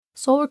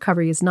Soul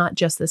Recovery is not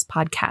just this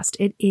podcast.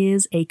 It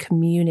is a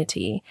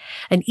community.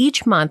 And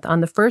each month on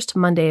the first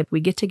Monday, we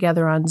get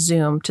together on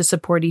Zoom to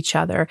support each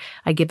other.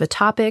 I give a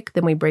topic,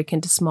 then we break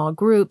into small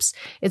groups.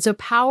 It's a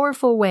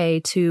powerful way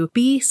to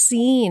be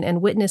seen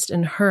and witnessed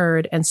and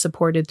heard and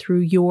supported through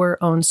your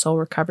own soul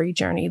recovery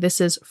journey.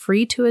 This is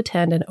free to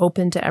attend and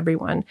open to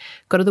everyone.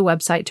 Go to the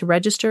website to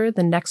register.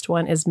 The next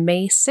one is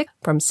May 6th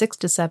from 6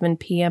 to 7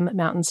 p.m.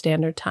 Mountain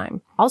Standard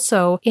Time.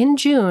 Also, in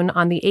June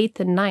on the 8th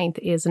and 9th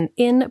is an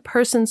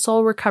in-person soul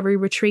recovery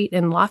retreat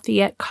in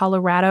Lafayette,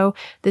 Colorado.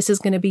 This is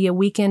going to be a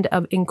weekend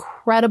of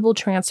incredible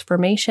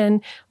transformation,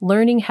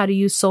 learning how to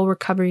use soul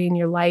recovery in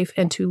your life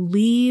and to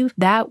leave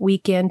that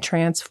weekend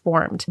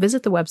transformed.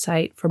 Visit the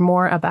website for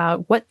more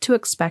about what to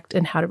expect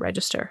and how to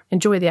register.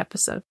 Enjoy the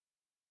episode.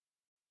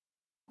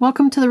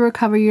 Welcome to the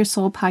Recover Your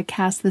Soul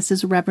podcast. This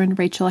is Reverend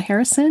Rachel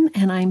Harrison,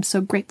 and I'm so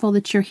grateful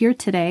that you're here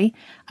today.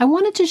 I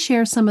wanted to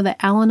share some of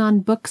the Al-Anon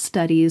book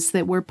studies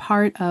that were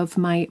part of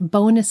my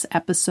bonus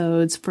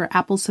episodes for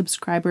Apple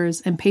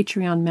subscribers and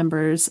Patreon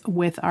members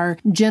with our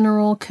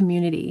general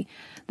community.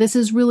 This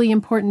is really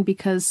important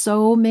because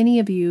so many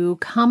of you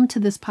come to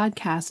this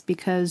podcast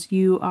because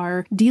you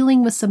are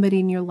dealing with somebody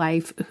in your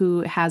life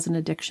who has an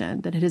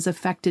addiction, that it has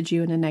affected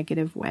you in a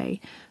negative way.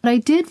 What I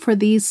did for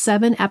these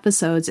 7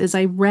 episodes is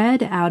I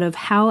read out of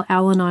How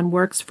Al-Anon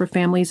Works for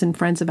Families and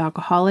Friends of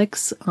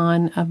Alcoholics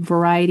on a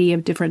variety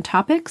of different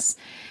topics.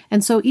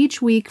 And so each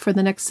week for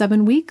the next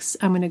 7 weeks,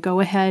 I'm going to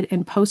go ahead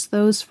and post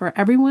those for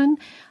everyone.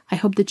 I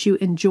hope that you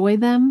enjoy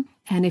them.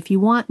 And if you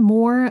want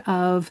more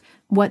of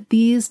what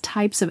these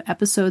types of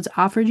episodes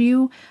offered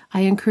you,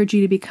 I encourage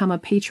you to become a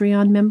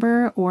Patreon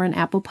member or an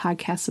Apple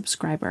Podcast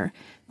subscriber.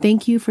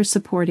 Thank you for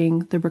supporting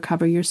the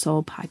Recover Your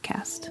Soul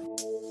podcast.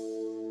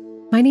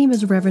 My name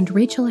is Reverend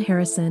Rachel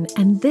Harrison,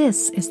 and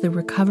this is the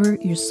Recover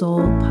Your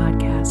Soul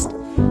podcast,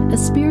 a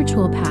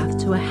spiritual path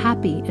to a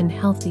happy and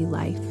healthy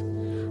life.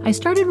 I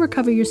started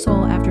Recover Your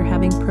Soul after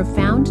having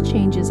profound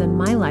changes in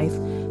my life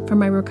from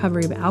my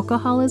recovery of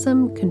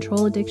alcoholism,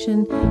 control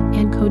addiction,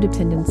 and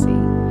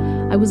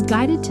codependency. I was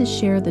guided to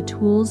share the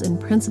tools and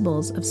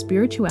principles of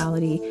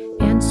spirituality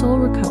and soul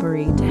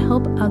recovery to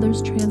help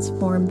others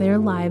transform their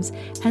lives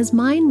as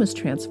mine was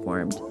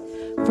transformed.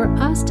 For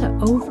us to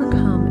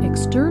overcome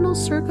external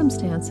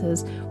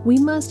circumstances, we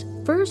must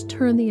first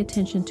turn the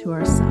attention to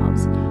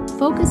ourselves,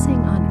 focusing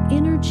on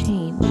inner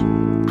change.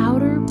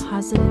 Outer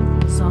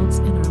positive results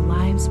in our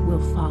lives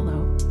will follow.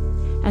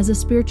 As a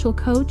spiritual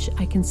coach,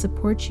 I can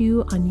support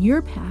you on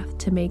your path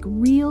to make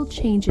real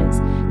changes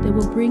that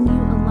will bring you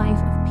a life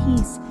of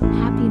peace,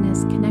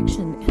 happiness,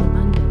 connection, and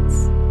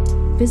abundance.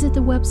 Visit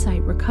the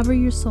website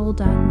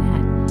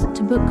recoveryoursoul.net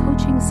to book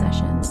coaching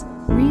sessions,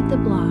 read the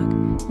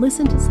blog,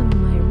 listen to some of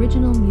my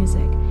original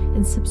music,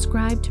 and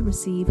subscribe to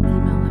receive email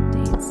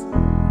updates.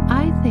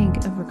 I think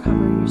of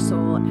Recover Your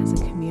Soul as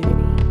a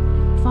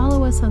community.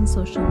 Follow us on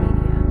social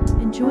media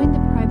and join the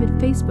private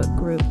Facebook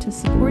group to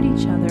support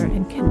each other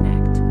and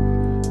connect.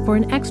 For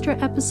an extra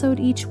episode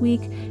each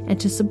week and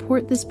to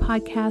support this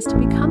podcast,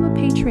 become a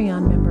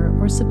Patreon member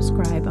or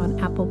subscribe on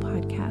Apple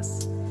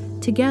Podcasts.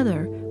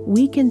 Together,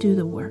 we can do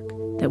the work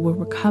that will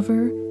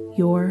recover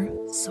your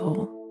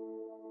soul.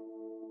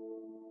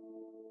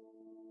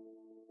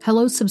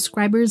 Hello,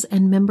 subscribers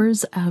and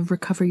members of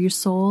Recover Your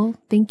Soul.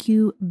 Thank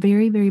you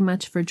very, very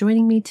much for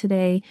joining me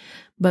today.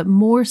 But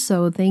more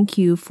so, thank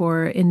you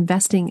for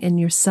investing in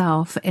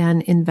yourself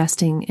and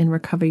investing in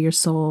Recover Your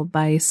Soul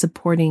by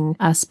supporting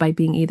us by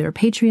being either a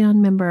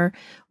Patreon member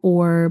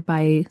or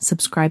by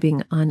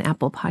subscribing on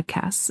Apple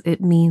Podcasts.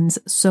 It means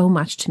so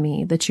much to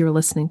me that you're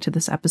listening to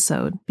this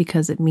episode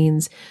because it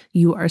means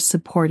you are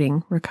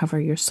supporting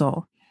Recover Your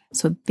Soul.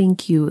 So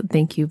thank you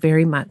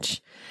very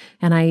much.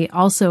 And I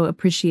also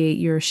appreciate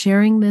your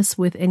sharing this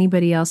with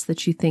anybody else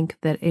that you think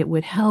that it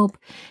would help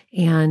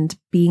and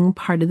being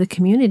part of the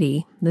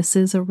community. This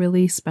is a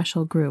really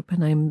special group,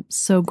 and I'm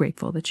so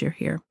grateful that you're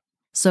here.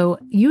 So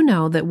you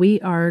know that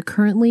we are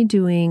currently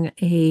doing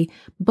a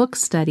book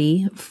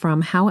study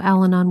from How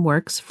Al-Anon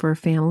Works for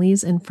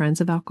Families and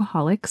Friends of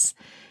Alcoholics.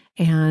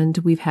 And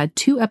we've had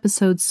 2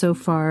 episodes so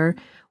far.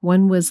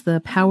 One was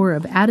the power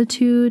of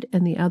attitude,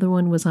 and the other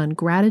one was on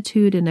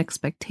gratitude and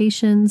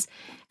expectations.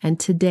 And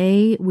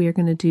today we are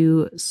going to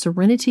do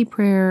serenity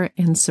prayer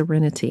and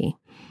serenity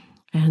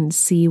and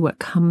see what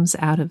comes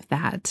out of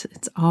that.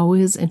 It's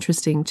always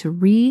interesting to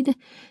read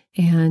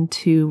and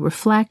to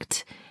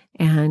reflect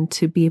and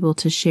to be able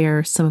to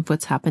share some of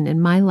what's happened in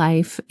my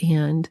life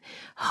and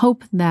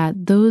hope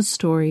that those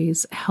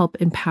stories help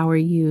empower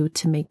you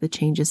to make the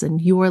changes in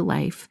your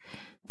life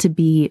to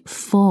be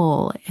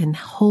full and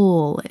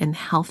whole and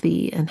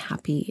healthy and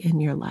happy in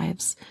your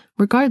lives,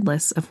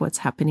 regardless of what's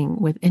happening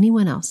with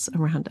anyone else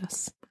around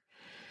us.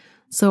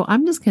 So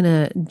I'm just going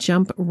to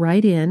jump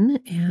right in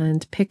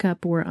and pick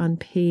up. We're on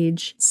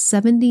page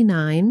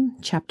 79,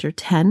 chapter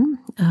 10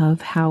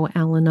 of How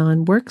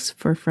Al-Anon Works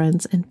for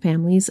Friends and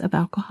Families of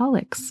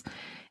Alcoholics.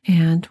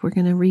 And we're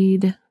going to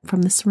read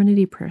from the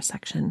Serenity Prayer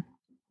section.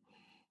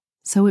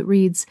 So it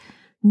reads,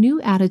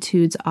 "New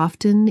attitudes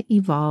often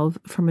evolve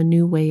from a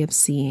new way of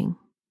seeing.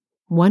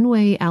 One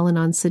way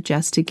Al-Anon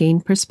suggests to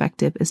gain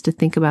perspective is to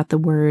think about the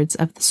words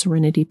of the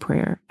Serenity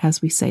Prayer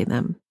as we say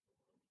them.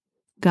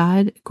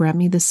 God, grant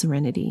me the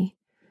serenity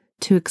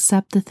to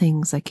accept the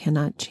things I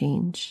cannot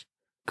change,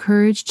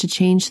 courage to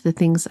change the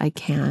things I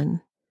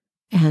can,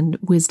 and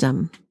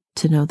wisdom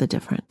to know the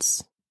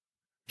difference.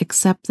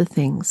 Accept the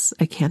things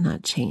I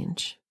cannot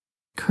change,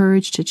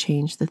 courage to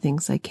change the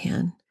things I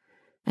can,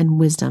 and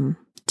wisdom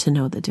to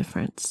know the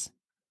difference.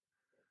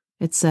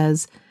 It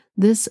says,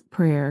 this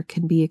prayer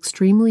can be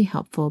extremely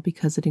helpful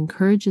because it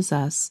encourages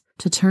us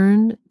to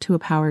turn to a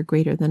power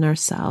greater than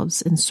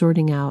ourselves in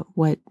sorting out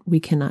what we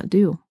cannot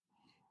do.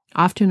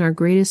 Often our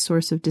greatest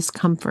source of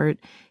discomfort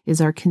is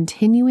our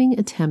continuing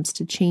attempts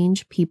to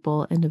change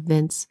people and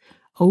events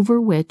over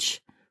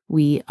which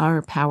we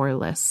are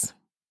powerless.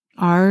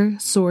 Our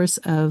source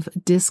of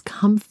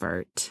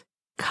discomfort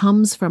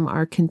comes from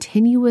our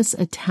continuous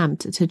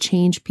attempt to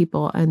change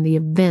people and the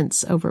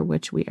events over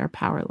which we are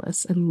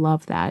powerless. I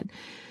love that.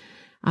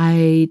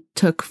 I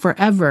took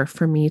forever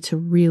for me to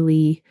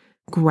really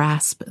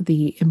grasp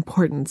the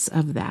importance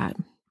of that.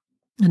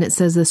 And it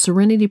says the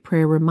Serenity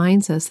Prayer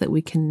reminds us that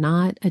we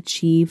cannot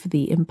achieve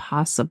the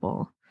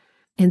impossible.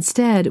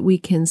 Instead, we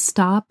can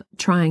stop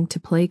trying to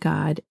play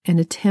God and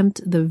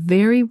attempt the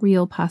very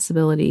real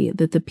possibility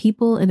that the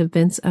people and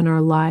events in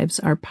our lives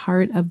are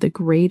part of the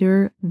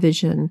greater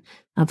vision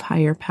of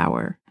higher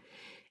power.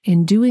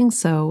 In doing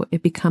so,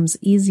 it becomes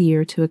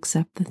easier to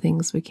accept the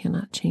things we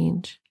cannot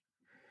change.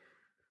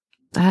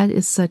 That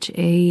is such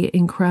an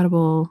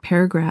incredible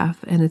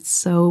paragraph, and it's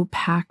so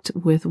packed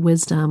with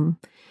wisdom.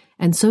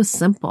 And so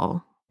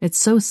simple. It's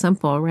so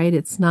simple, right?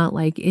 It's not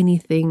like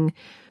anything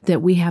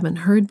that we haven't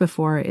heard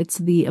before. It's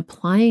the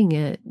applying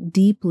it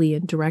deeply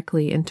and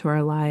directly into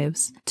our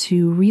lives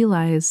to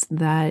realize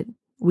that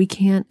we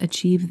can't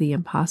achieve the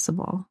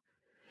impossible.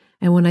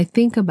 And when I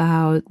think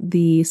about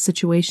the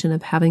situation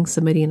of having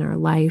somebody in our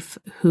life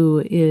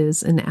who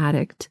is an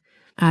addict,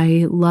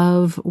 I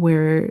love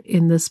where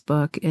in this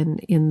book and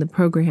in the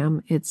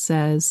program, it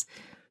says,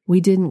 we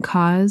didn't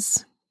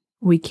cause,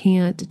 we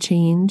can't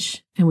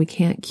change, and we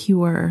can't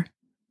cure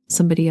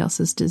somebody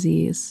else's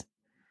disease.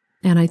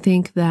 And I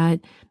think that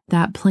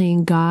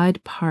playing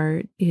God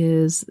part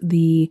is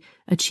the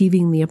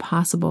achieving the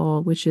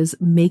impossible, which is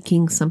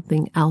making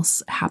something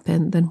else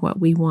happen than what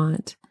we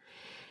want.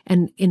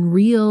 And in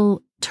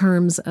real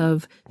terms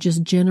of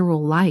just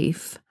general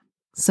life,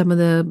 some of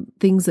the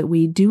things that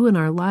we do in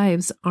our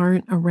lives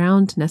aren't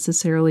around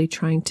necessarily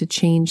trying to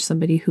change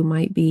somebody who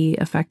might be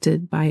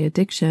affected by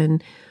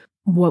addiction.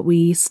 What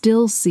we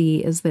still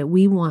see is that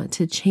we want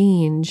to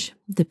change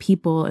the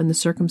people and the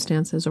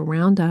circumstances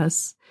around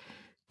us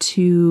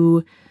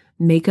to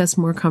make us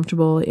more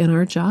comfortable in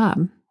our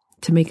job,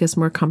 to make us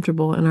more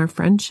comfortable in our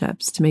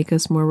friendships, to make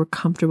us more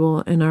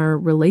comfortable in our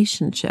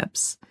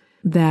relationships.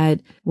 That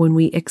when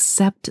we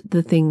accept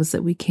the things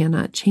that we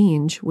cannot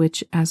change,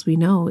 which, as we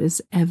know, is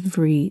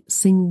every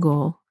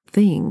single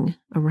thing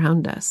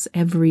around us,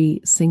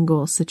 every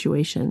single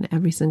situation,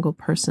 every single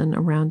person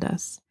around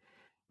us.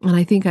 And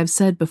I think I've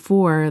said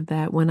before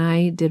that when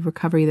I did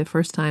recovery the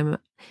first time,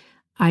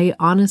 I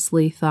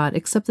honestly thought,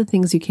 accept the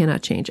things you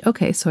cannot change.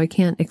 Okay, so I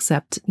can't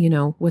accept,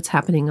 what's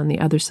happening on the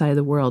other side of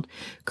the world.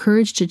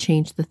 Courage to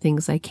change the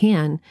things I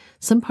can.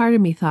 Some part of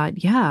me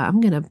thought, yeah,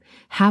 I'm going to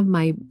have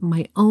my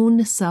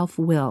own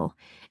self-will,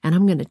 and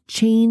I'm going to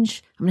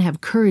change. I'm going to have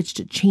courage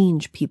to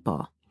change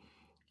people.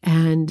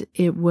 And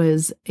it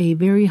was a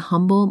very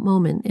humble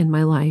moment in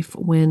my life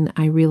when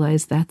I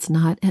realized that's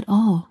not at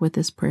all what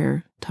this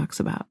prayer talks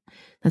about.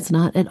 That's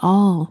not at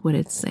all what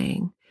it's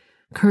saying.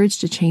 Courage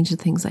to change the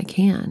things I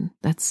can.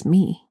 That's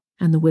me,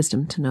 and the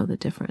wisdom to know the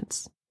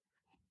difference.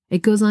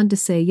 It goes on to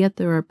say, yet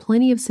there are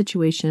plenty of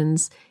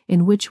situations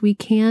in which we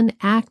can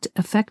act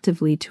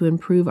effectively to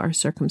improve our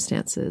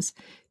circumstances,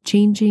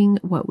 changing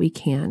what we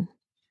can.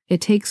 It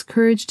takes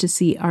courage to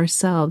see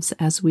ourselves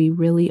as we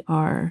really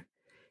are,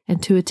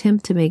 and to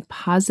attempt to make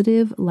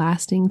positive,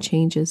 lasting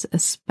changes,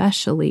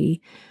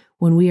 especially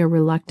when we are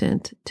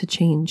reluctant to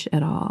change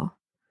at all.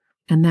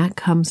 And that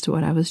comes to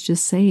what I was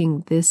just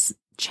saying. This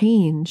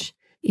change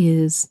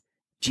is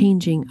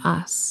changing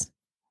us,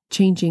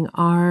 changing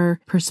our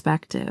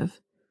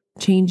perspective,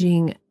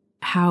 changing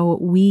how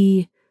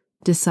we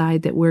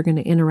decide that we're going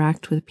to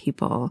interact with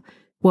people,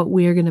 what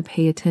we're going to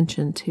pay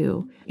attention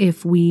to.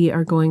 If we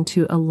are going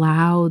to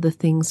allow the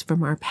things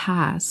from our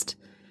past,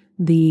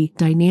 the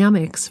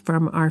dynamics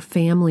from our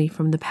family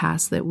from the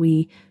past that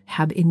we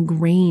have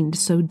ingrained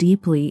so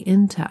deeply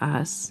into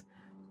us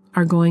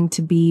are going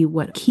to be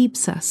what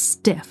keeps us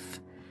stiff,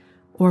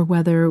 or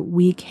whether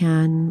we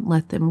can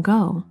let them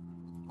go,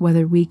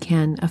 whether we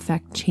can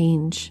affect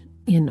change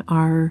in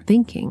our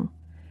thinking,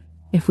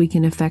 if we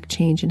can affect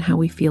change in how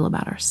we feel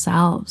about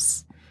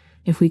ourselves,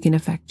 if we can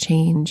affect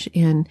change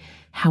in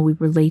how we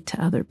relate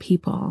to other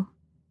people.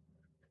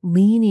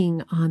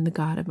 Leaning on the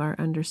God of our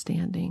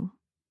understanding,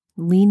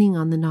 leaning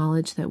on the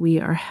knowledge that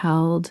we are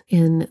held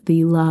in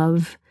the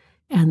love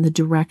and the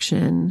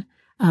direction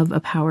of a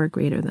power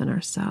greater than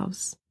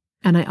ourselves.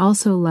 And I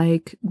also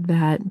like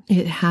that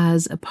it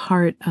has a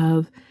part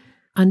of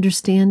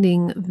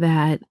understanding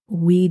that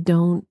we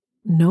don't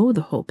know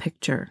the whole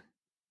picture.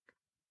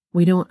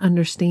 We don't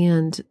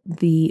understand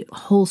the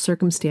whole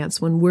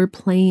circumstance. When we're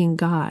playing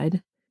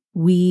God,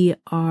 we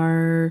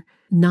are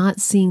not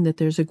seeing that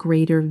there's a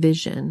greater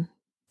vision,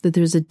 that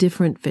there's a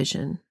different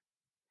vision,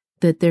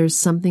 that there's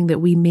something that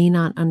we may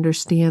not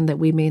understand, that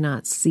we may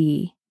not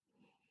see.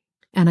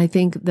 And I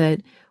think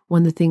that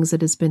one of the things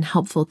that has been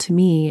helpful to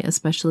me,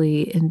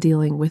 especially in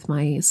dealing with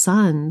my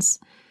sons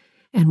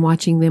and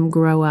watching them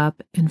grow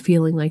up and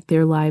feeling like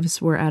their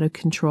lives were out of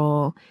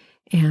control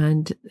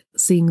and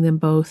seeing them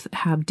both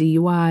have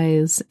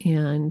DUIs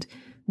and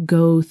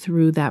go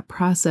through that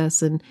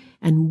process and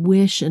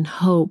wish and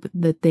hope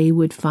that they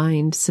would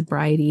find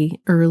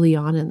sobriety early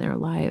on in their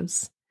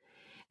lives,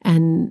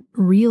 and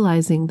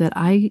realizing that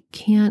I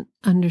can't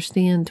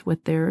understand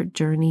what their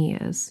journey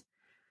is.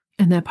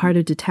 And that part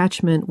of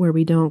detachment where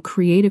we don't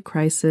create a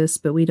crisis,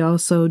 but we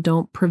also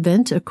don't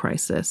prevent a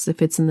crisis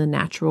if it's in the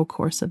natural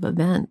course of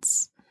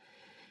events.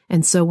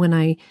 And so when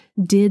I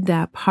did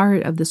that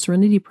part of the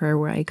Serenity Prayer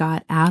where I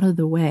got out of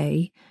the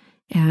way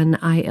and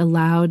I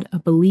allowed a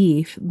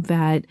belief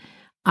that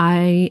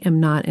I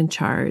am not in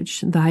charge,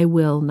 thy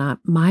will, not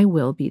my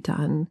will, be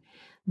done,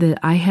 that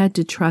I had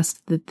to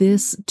trust that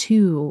this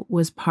too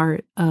was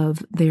part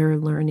of their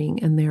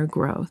learning and their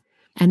growth.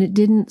 And it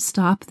didn't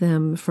stop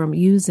them from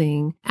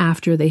using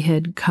after they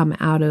had come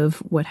out of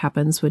what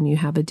happens when you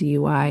have a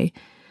DUI,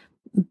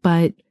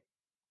 but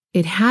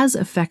it has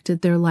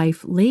affected their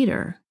life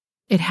later.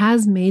 It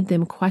has made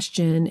them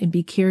question and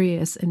be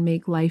curious and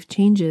make life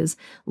changes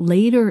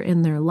later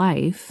in their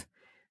life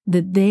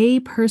that they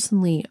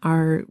personally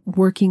are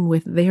working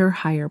with their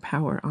higher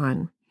power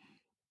on.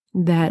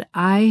 That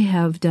I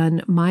have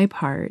done my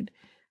part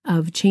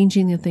of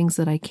changing the things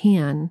that I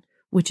can,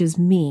 which is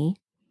me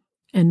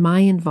and my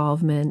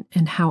involvement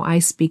and how I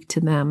speak to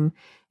them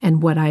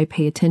and what I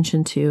pay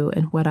attention to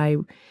and what I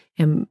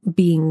am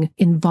being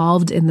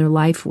involved in their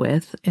life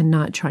with and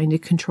not trying to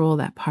control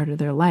that part of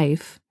their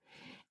life.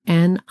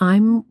 And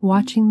I'm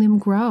watching them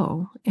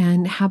grow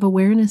and have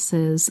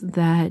awarenesses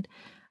that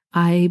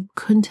I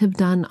couldn't have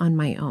done on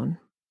my own.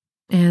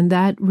 And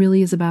that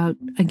really is about,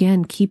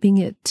 again, keeping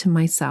it to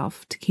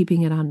myself, to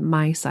keeping it on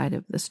my side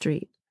of the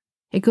street.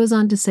 It goes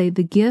on to say,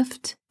 the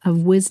gift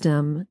of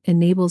wisdom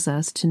enables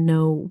us to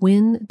know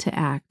when to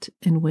act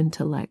and when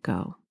to let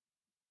go.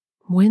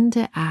 When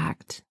to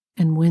act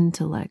and when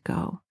to let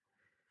go.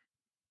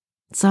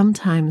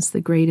 Sometimes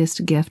the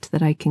greatest gift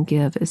that I can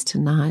give is to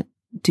not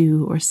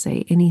do or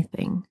say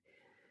anything.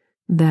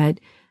 That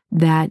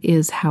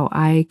is how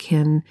I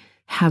can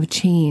have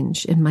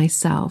change in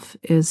myself,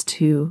 is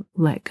to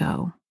let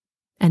go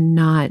and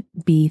not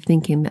be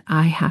thinking that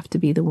I have to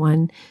be the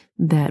one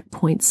that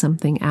points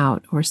something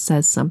out or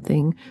says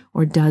something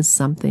or does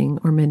something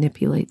or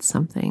manipulates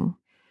something,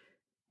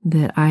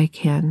 that I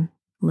can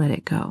let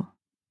it go.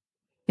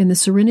 In the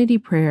Serenity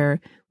Prayer,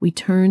 we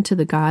turn to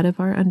the God of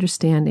our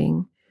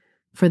understanding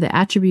for the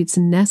attributes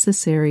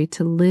necessary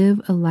to live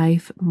a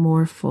life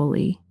more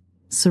fully.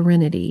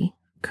 Serenity,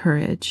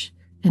 courage,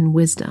 and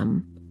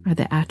wisdom are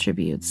the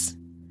attributes.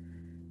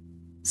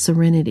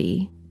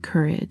 Serenity,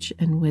 courage,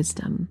 and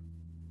wisdom.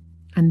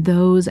 And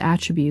those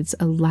attributes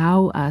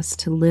allow us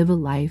to live a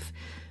life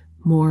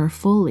more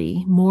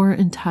fully, more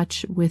in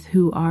touch with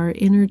who our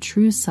inner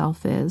true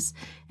self is,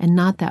 and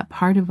not that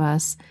part of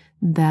us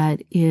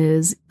that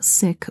is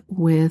sick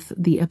with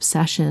the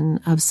obsession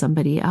of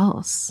somebody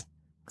else,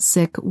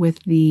 sick with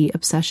the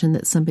obsession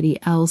that somebody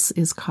else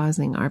is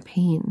causing our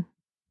pain.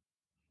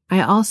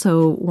 I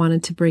also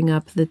wanted to bring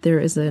up that there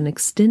is an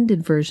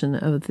extended version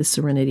of the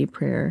Serenity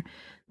Prayer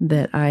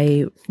that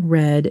I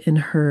read and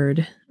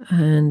heard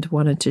and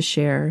wanted to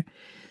share.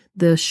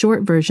 The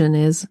short version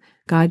is,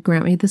 God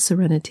grant me the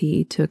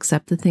serenity to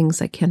accept the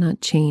things I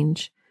cannot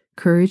change,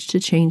 courage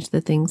to change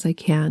the things I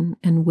can,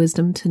 and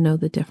wisdom to know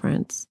the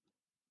difference.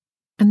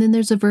 And then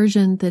there's a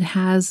version that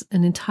has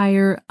an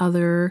entire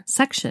other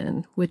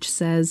section, which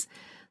says,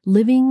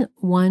 living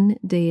one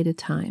day at a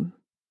time,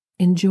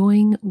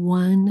 enjoying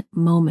one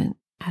moment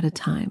at a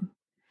time,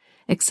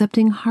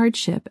 accepting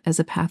hardship as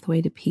a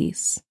pathway to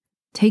peace,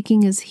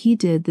 taking as he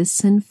did this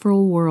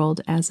sinful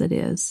world as it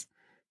is,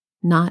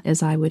 not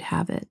as I would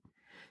have it,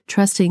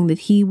 trusting that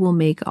he will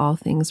make all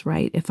things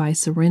right if I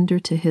surrender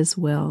to his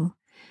will,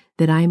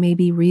 that I may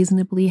be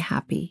reasonably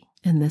happy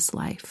in this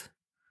life.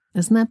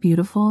 Isn't that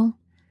beautiful?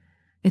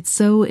 It's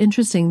so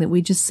interesting that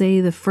we just say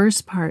the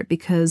first part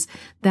because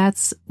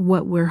that's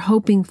what we're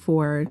hoping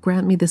for.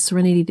 Grant me the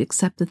serenity to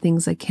accept the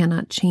things I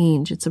cannot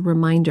change. It's a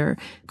reminder,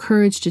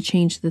 courage to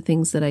change the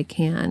things that I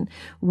can,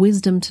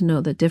 wisdom to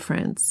know the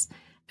difference.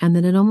 And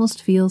then it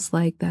almost feels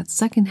like that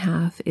second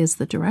half is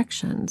the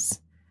directions.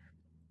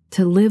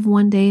 To live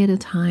one day at a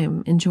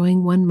time,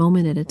 enjoying one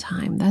moment at a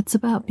time. That's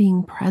about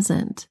being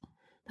present.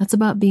 That's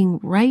about being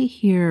right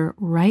here,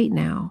 right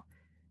now.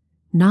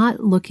 Not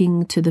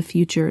looking to the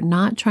future,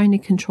 not trying to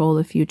control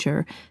the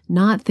future,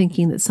 not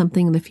thinking that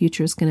something in the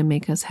future is going to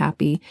make us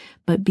happy,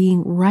 but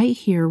being right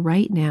here,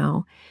 right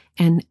now,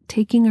 and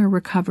taking our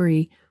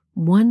recovery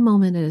one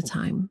moment at a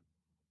time.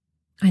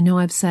 I know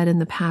I've said in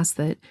the past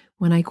that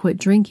when I quit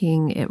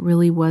drinking, it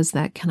really was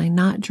that, can I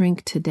not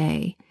drink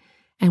today?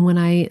 And when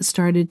I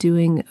started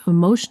doing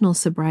emotional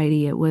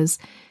sobriety, it was,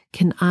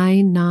 can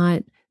I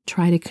not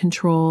try to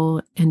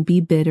control and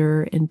be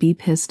bitter and be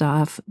pissed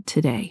off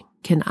today?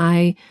 Can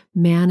I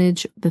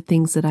manage the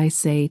things that I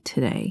say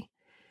today?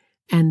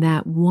 And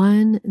that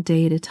one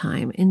day at a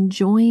time,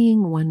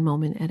 enjoying one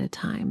moment at a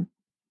time,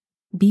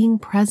 being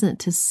present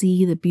to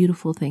see the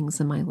beautiful things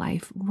in my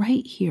life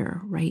right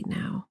here, right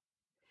now.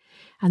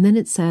 And then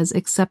it says,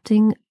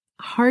 accepting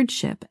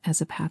hardship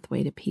as a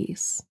pathway to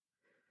peace.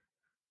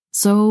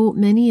 So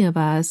many of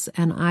us,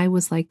 and I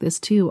was like this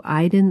too,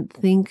 I didn't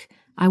think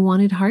I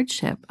wanted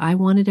hardship. I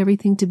wanted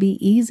everything to be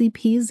easy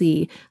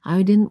peasy.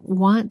 I didn't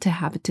want to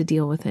have to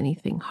deal with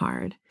anything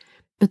hard.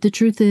 But the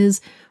truth is,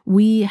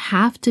 we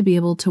have to be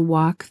able to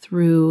walk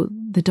through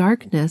the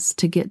darkness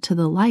to get to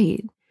the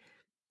light.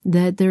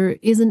 That there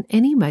isn't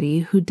anybody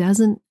who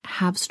doesn't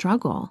have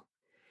struggle.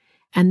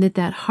 And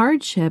that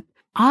hardship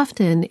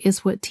often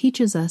is what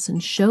teaches us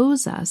and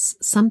shows us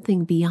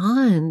something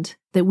beyond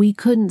that we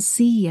couldn't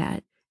see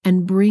yet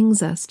and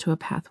brings us to a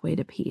pathway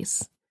to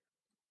peace.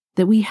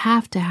 That we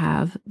have to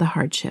have the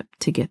hardship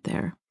to get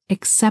there.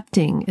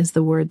 Accepting is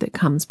the word that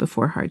comes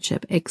before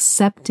hardship.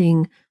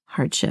 Accepting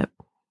hardship.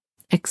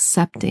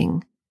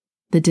 Accepting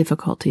the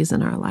difficulties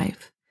in our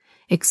life.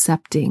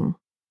 Accepting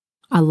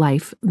a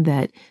life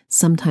that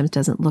sometimes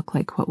doesn't look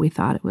like what we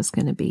thought it was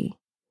going to be.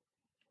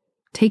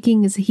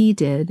 Taking as he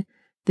did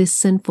this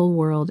sinful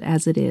world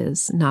as it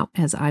is, not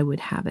as I would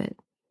have it.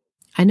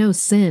 I know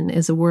sin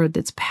is a word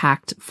that's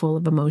packed full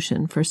of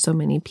emotion for so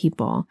many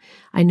people.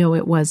 I know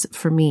it was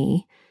for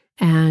me.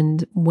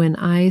 And when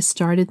I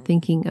started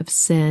thinking of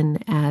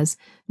sin as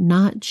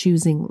not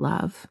choosing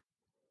love,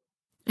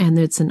 and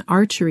it's an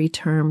archery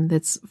term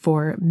that's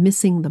for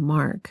missing the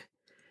mark.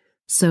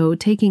 So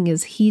taking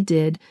as he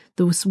did,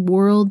 this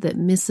world that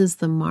misses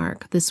the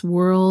mark, this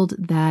world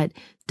that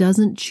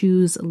doesn't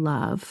choose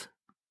love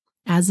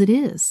as it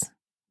is.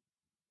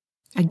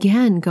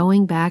 Again,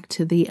 going back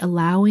to the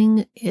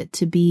allowing it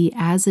to be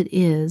as it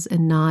is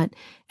and not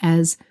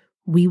as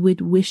we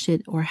would wish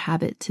it or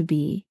have it to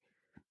be.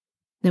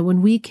 That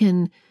when we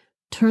can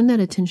turn that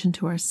attention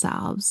to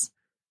ourselves,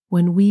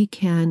 when we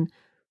can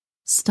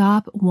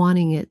stop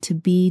wanting it to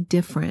be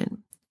different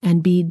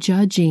and be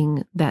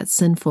judging that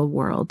sinful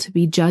world, to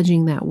be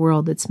judging that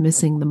world that's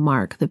missing the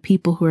mark, the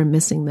people who are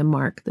missing the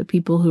mark, the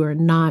people who are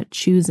not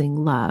choosing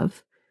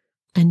love,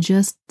 and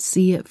just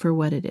see it for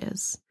what it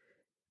is.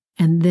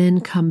 And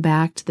then come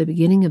back to the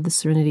beginning of the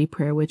Serenity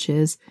Prayer, which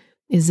is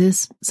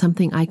this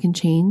something I can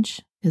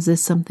change? Is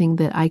this something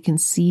that I can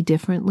see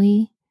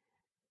differently?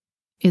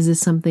 Is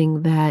this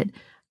something that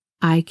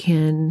I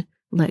can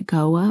let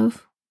go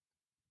of?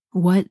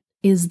 What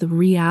is the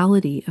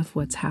reality of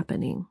what's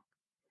happening?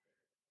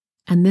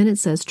 And then it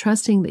says,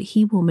 trusting that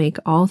he will make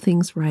all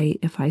things right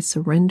if I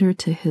surrender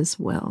to his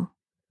will.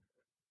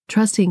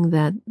 Trusting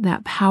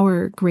that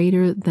power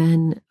greater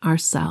than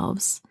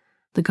ourselves,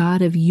 the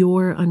God of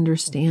your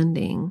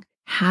understanding,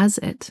 has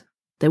it,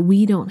 that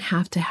we don't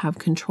have to have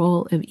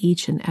control of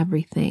each and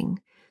everything,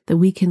 that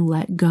we can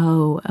let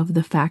go of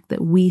the fact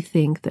that we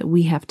think that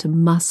we have to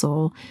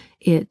muscle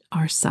it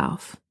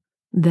ourselves,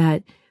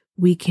 that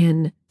we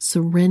can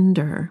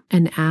surrender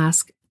and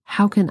ask,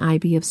 how can I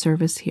be of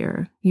service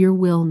here? Your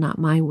will, not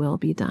my will,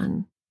 be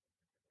done.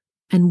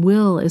 And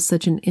will is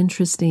such an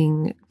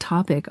interesting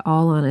topic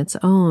all on its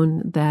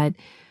own that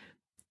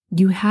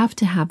you have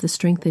to have the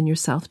strength in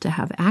yourself to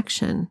have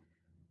action.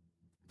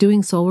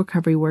 Doing soul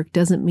recovery work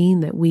doesn't mean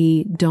that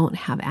we don't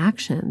have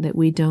action, that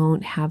we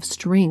don't have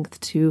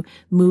strength to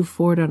move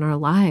forward on our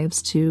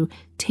lives, to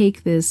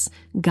take this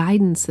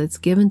guidance that's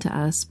given to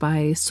us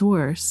by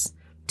Source,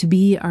 to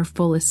be our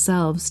fullest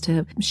selves,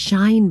 to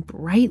shine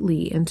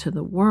brightly into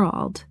the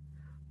world,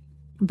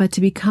 but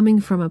to be coming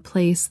from a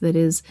place that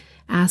is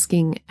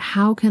asking,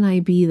 how can I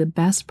be the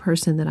best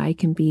person that I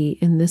can be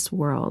in this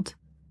world?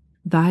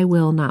 Thy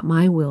will, not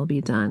my will,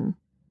 be done.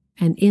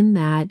 And in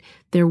that,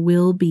 there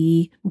will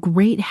be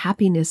great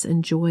happiness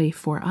and joy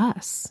for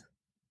us.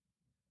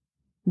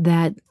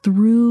 That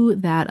through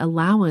that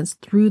allowance,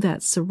 through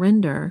that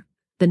surrender,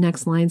 the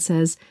next line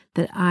says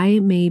that I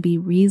may be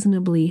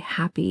reasonably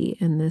happy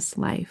in this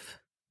life.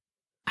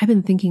 I've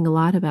been thinking a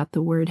lot about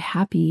the word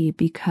happy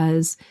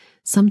because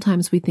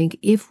sometimes we think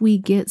if we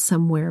get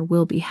somewhere,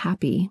 we'll be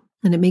happy.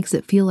 And it makes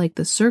it feel like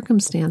the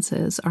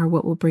circumstances are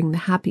what will bring the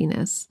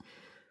happiness.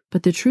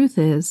 But the truth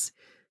is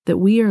that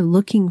we are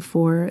looking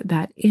for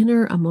that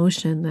inner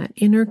emotion, that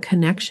inner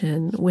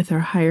connection with our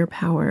higher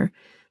power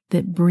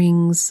that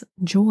brings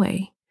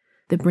joy,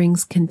 that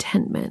brings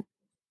contentment,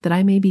 that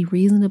I may be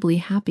reasonably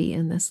happy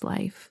in this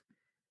life.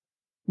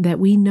 That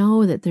we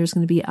know that there's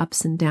going to be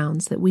ups and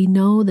downs, that we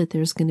know that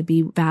there's going to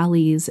be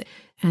valleys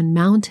and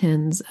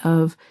mountains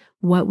of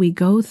what we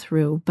go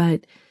through,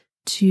 but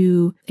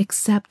to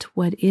accept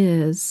what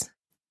is,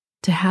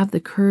 to have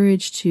the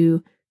courage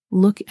to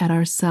look at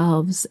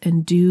ourselves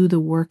and do the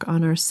work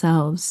on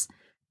ourselves,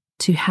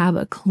 to have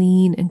a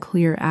clean and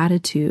clear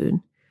attitude,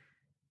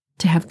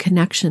 to have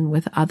connection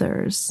with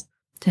others,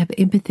 to have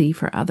empathy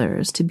for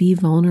others, to be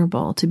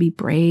vulnerable, to be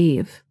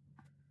brave,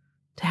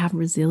 to have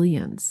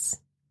resilience.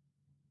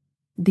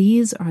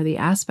 These are the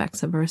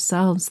aspects of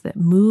ourselves that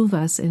move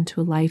us into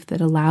a life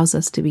that allows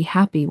us to be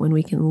happy when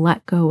we can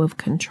let go of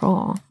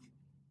control.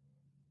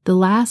 The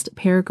last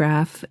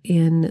paragraph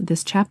in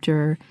this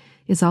chapter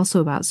is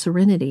also about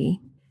serenity.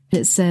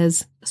 It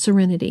says,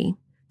 serenity.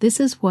 This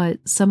is what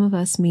some of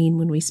us mean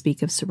when we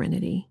speak of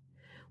serenity.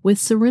 With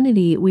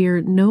serenity, we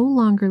are no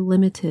longer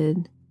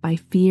limited by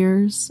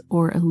fears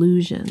or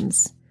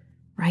illusions,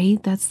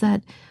 right? That's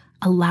that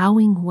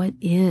allowing what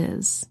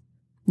is,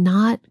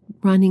 not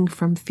running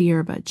from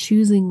fear, but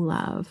choosing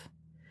love.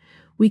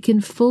 We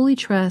can fully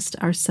trust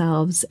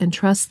ourselves and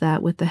trust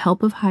that with the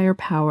help of higher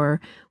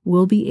power,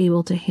 we'll be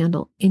able to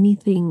handle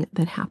anything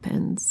that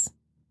happens.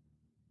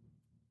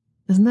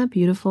 Isn't that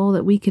beautiful?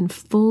 That we can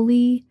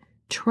fully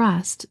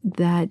trust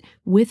that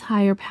with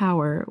higher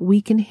power,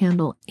 we can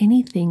handle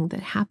anything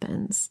that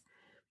happens.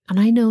 And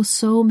I know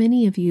so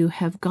many of you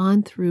have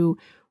gone through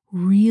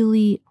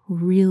really,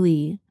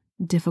 really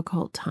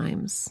difficult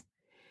times.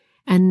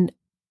 And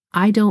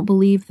I don't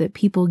believe that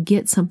people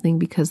get something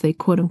because they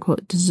quote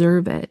unquote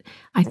deserve it.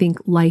 I think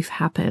life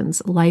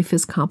happens. Life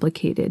is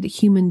complicated.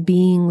 Human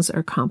beings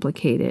are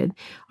complicated.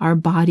 Our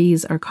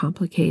bodies are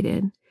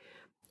complicated.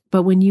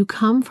 But when you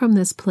come from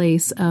this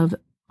place of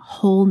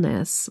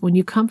wholeness, when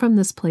you come from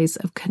this place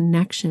of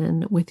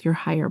connection with your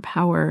higher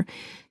power,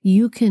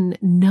 you can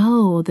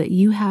know that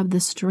you have the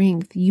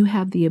strength, you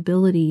have the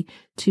ability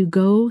to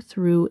go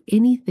through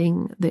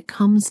anything that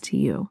comes to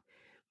you.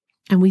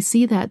 And we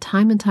see that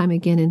time and time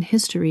again in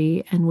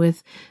history and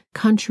with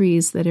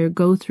countries that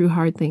go through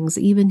hard things,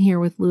 even here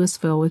with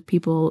Louisville, with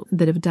people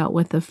that have dealt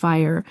with the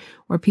fire,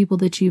 or people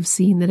that you've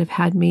seen that have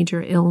had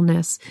major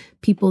illness,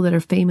 people that are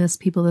famous,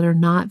 people that are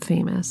not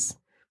famous,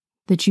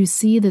 that you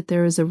see that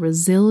there is a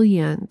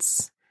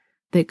resilience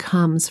that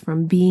comes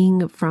from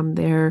being from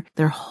their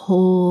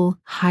whole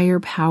higher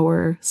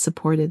power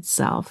supported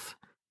self,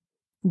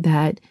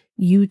 that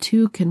you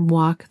too can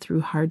walk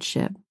through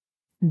hardship,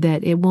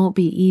 that it won't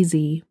be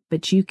easy,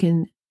 but you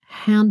can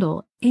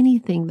handle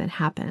anything that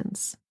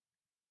happens.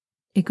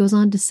 It goes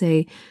on to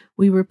say,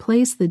 we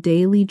replace the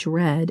daily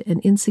dread and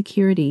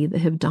insecurity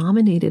that have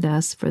dominated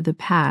us for the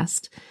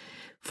past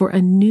for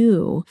a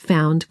new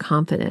found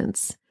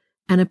confidence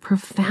and a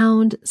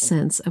profound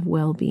sense of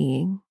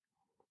well-being.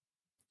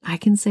 I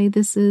can say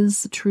this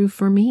is true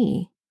for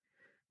me,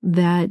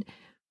 that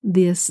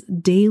this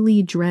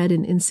daily dread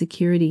and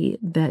insecurity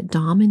that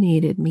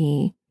dominated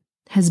me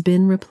has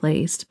been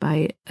replaced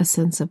by a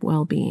sense of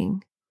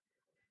well-being.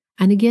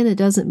 And again, it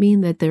doesn't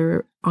mean that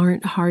there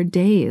aren't hard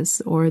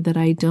days or that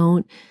I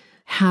don't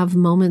have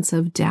moments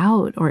of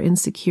doubt or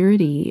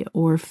insecurity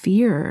or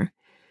fear,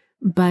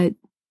 but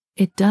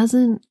it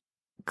doesn't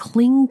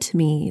cling to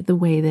me the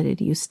way that it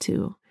used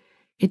to.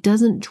 It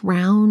doesn't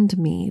drown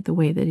me the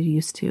way that it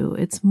used to.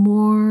 It's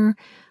more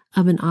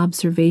of an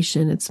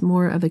observation. It's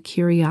more of a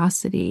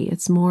curiosity.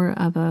 It's more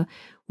of a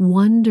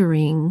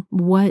wondering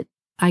what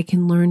I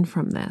can learn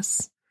from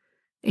this.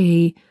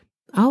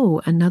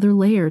 Another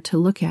layer to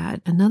look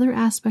at, another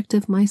aspect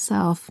of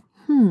myself.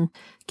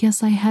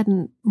 Guess I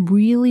hadn't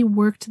really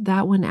worked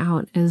that one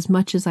out as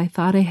much as I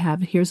thought I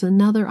have. Here's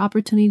another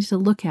opportunity to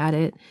look at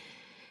it,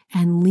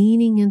 and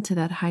leaning into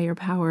that higher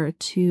power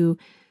to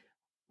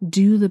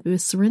do the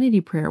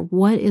serenity prayer.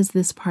 What is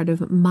this part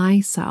of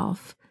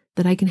myself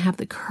that I can have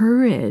the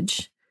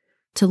courage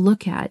to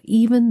look at,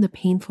 even the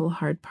painful,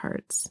 hard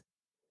parts?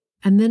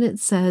 And then it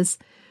says,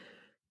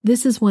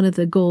 this is one of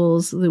the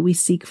goals that we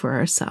seek for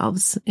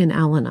ourselves in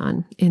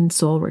Al-Anon, in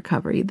soul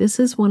recovery. This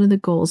is one of the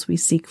goals we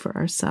seek for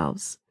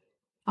ourselves.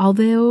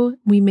 Although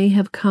we may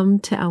have come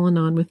to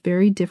Al-Anon with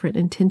very different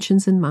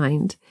intentions in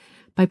mind,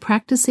 by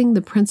practicing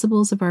the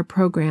principles of our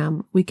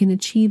program, we can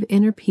achieve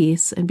inner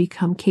peace and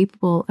become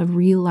capable of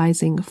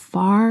realizing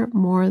far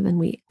more than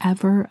we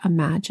ever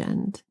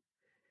imagined.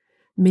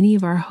 Many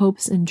of our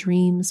hopes and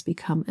dreams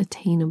become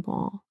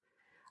attainable.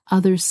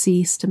 Others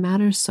cease to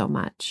matter so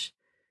much.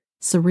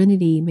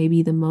 Serenity may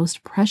be the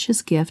most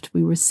precious gift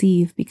we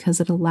receive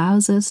because it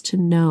allows us to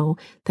know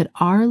that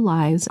our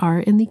lives are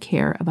in the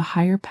care of a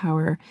higher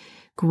power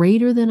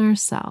greater than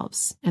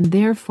ourselves, and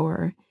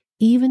therefore,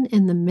 even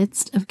in the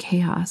midst of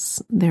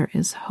chaos, there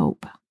is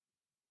hope.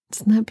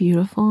 Isn't that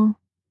beautiful?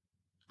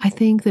 I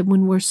think that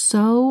when we're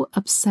so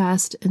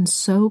obsessed and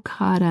so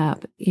caught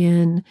up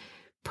in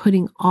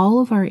putting all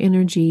of our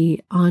energy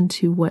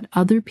onto what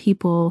other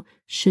people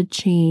should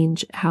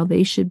change, how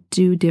they should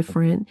do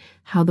different,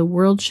 how the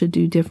world should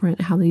do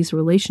different, how these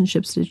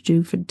relationships should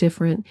do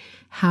different,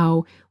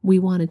 how we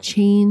want to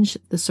change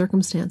the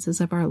circumstances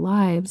of our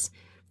lives,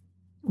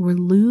 we're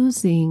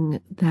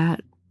losing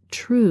that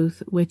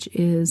truth, which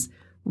is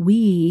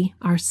we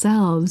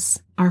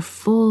ourselves are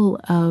full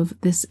of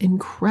this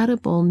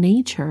incredible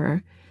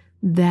nature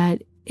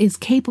that is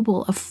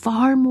capable of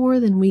far more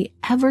than we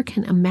ever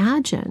can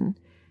imagine.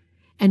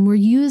 And we're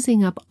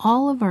using up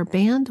all of our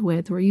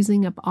bandwidth, we're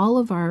using up all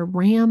of our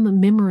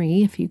RAM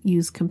memory, if you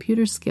use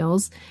computer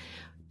skills,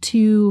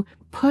 to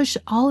push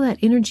all that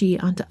energy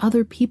onto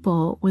other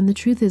people when the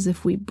truth is,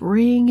 if we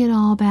bring it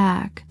all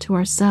back to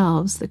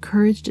ourselves, the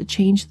courage to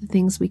change the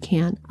things we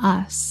can,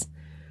 us,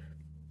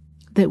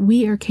 that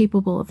we are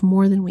capable of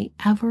more than we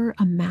ever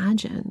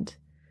imagined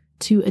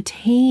to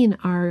attain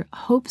our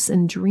hopes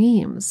and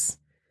dreams.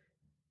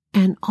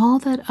 And all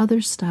that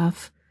other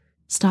stuff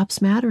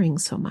stops mattering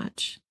so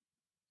much.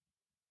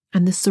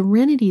 And the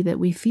serenity that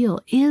we feel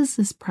is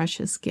this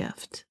precious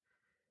gift.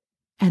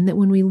 And that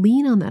when we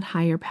lean on that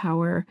higher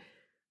power,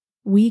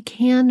 we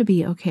can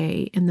be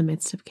okay in the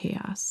midst of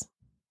chaos.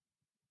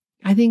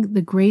 I think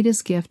the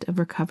greatest gift of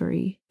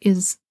recovery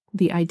is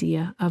the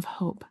idea of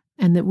hope,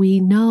 and that we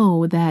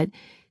know that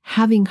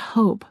having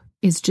hope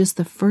is just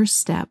the first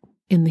step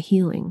in the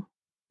healing,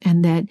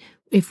 and that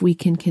if we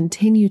can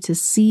continue to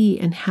see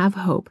and have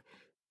hope,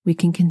 we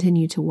can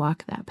continue to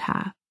walk that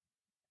path.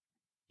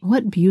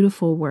 What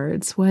beautiful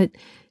words, what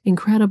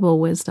incredible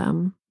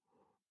wisdom.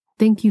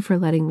 Thank you for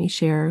letting me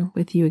share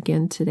with you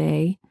again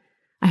today.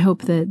 I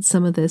hope that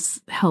some of this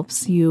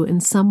helps you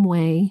in some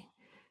way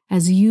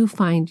as you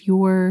find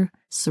your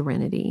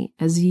serenity,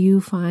 as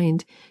you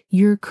find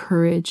your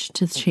courage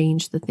to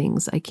change the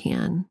things I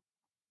can,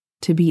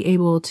 to be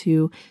able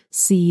to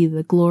see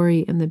the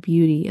glory and the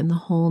beauty and the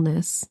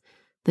wholeness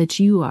that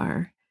you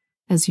are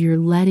as you're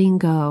letting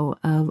go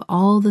of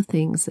all the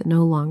things that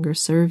no longer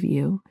serve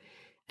you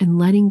and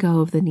letting go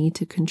of the need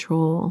to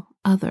control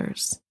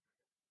others.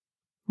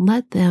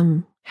 Let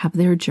them have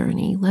their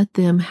journey. Let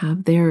them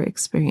have their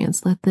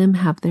experience. Let them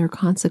have their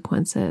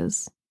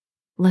consequences.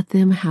 Let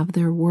them have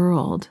their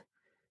world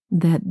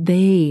that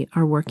they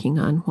are working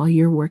on while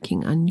you're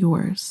working on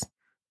yours.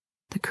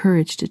 The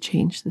courage to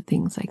change the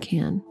things I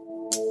can.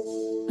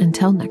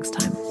 Until next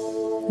time,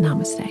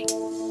 namaste.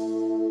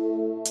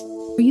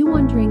 Are you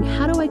wondering,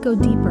 how do I go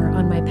deeper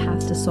on my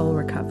path to soul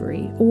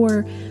recovery?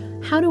 Or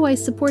how do I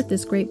support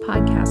this great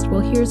podcast?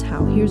 Well, here's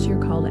how. Here's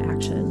your call to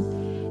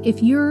action.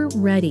 If you're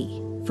ready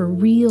for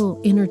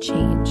real inner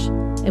change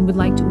and would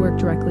like to work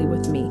directly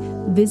with me,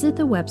 visit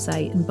the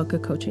website and book a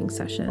coaching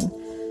session.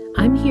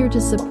 I'm here to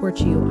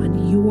support you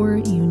on your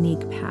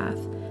unique path.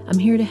 I'm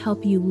here to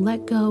help you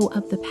let go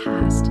of the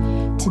past,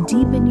 to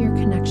deepen your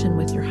connection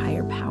with your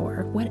higher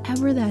power,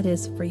 whatever that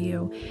is for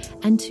you,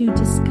 and to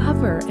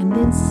discover and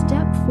then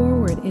step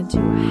forward into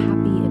a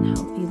happy and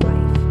healthy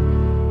life.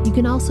 You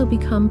can also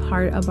become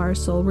part of our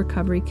soul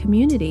recovery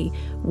community.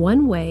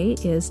 One way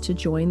is to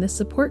join the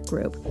support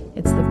group.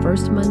 It's the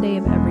first Monday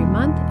of every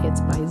month. It's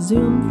by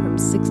Zoom from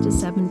 6 to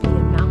 7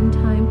 p.m. Mountain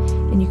Time,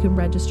 and you can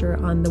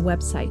register on the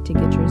website to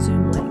get your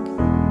Zoom link.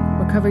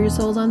 Recover Your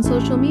Souls on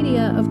social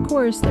media. Of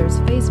course, there's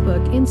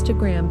Facebook,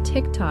 Instagram,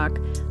 TikTok,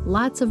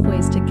 lots of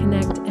ways to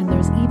connect, and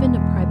there's even a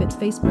private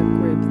Facebook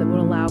group that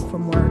will allow for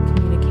more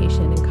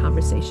communication and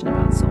conversation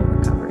about soul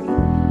recovery.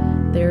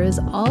 There is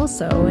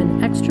also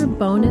an extra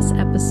bonus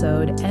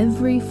episode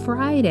every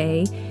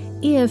Friday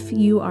if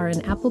you are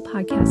an Apple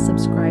Podcast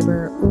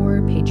subscriber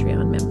or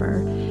Patreon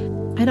member.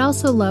 I'd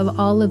also love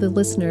all of the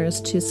listeners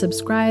to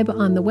subscribe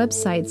on the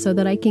website so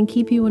that I can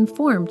keep you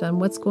informed on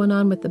what's going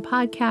on with the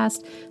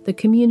podcast, the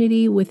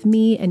community, with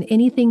me, and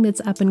anything that's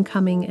up and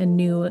coming and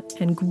new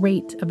and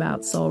great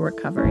about soul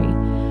recovery.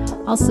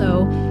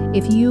 Also,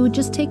 if you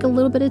just take a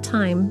little bit of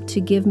time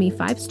to give me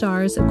 5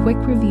 stars, a quick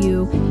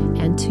review,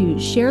 and to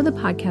share the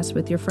podcast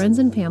with your friends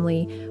and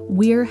family,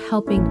 we're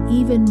helping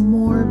even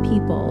more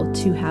people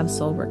to have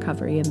soul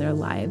recovery in their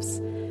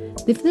lives.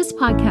 If this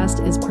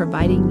podcast is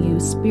providing you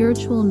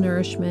spiritual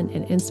nourishment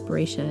and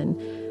inspiration,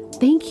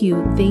 thank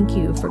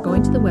you for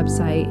going to the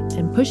website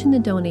and pushing the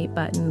donate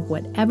button,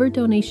 whatever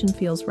donation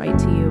feels right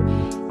to you.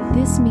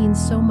 This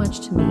means so much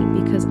to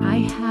me because I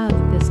have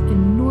this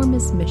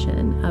enormous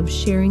mission of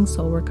sharing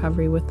soul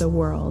recovery with the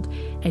world,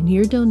 and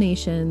your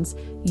donations,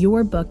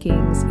 your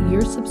bookings,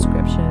 your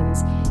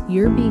subscriptions,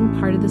 your being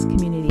part of this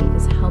community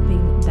is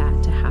helping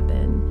that to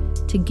happen.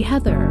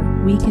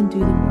 Together, we can do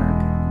the work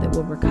that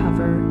will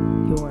recover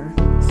your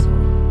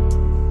soul.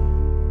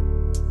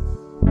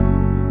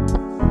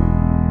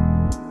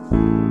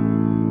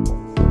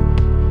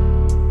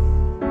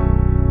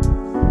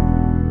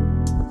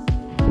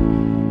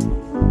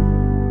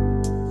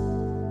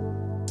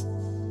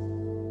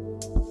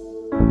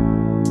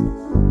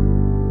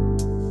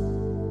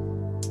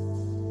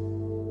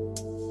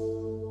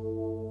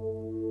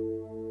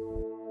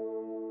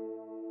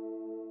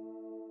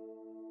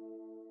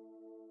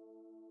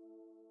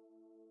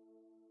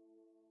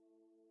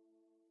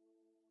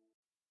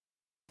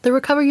 The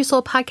Recover Your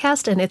Soul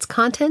podcast and its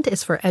content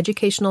is for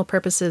educational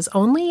purposes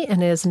only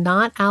and is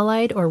not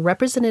allied or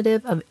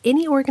representative of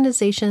any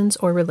organizations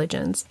or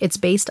religions. It's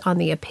based on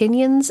the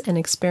opinions and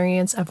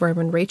experience of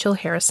Reverend Rachel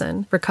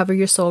Harrison. Recover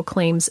Your Soul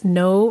claims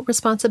no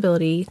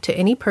responsibility to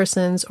any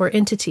persons or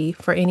entity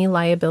for any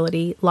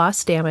liability,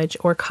 loss, damage,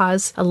 or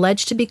cause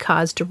alleged to be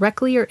caused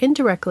directly or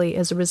indirectly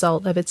as a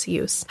result of its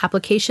use.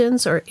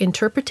 Applications or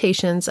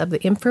interpretations of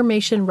the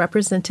information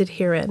represented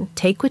herein.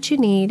 Take what you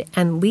need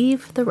and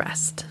leave the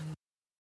rest.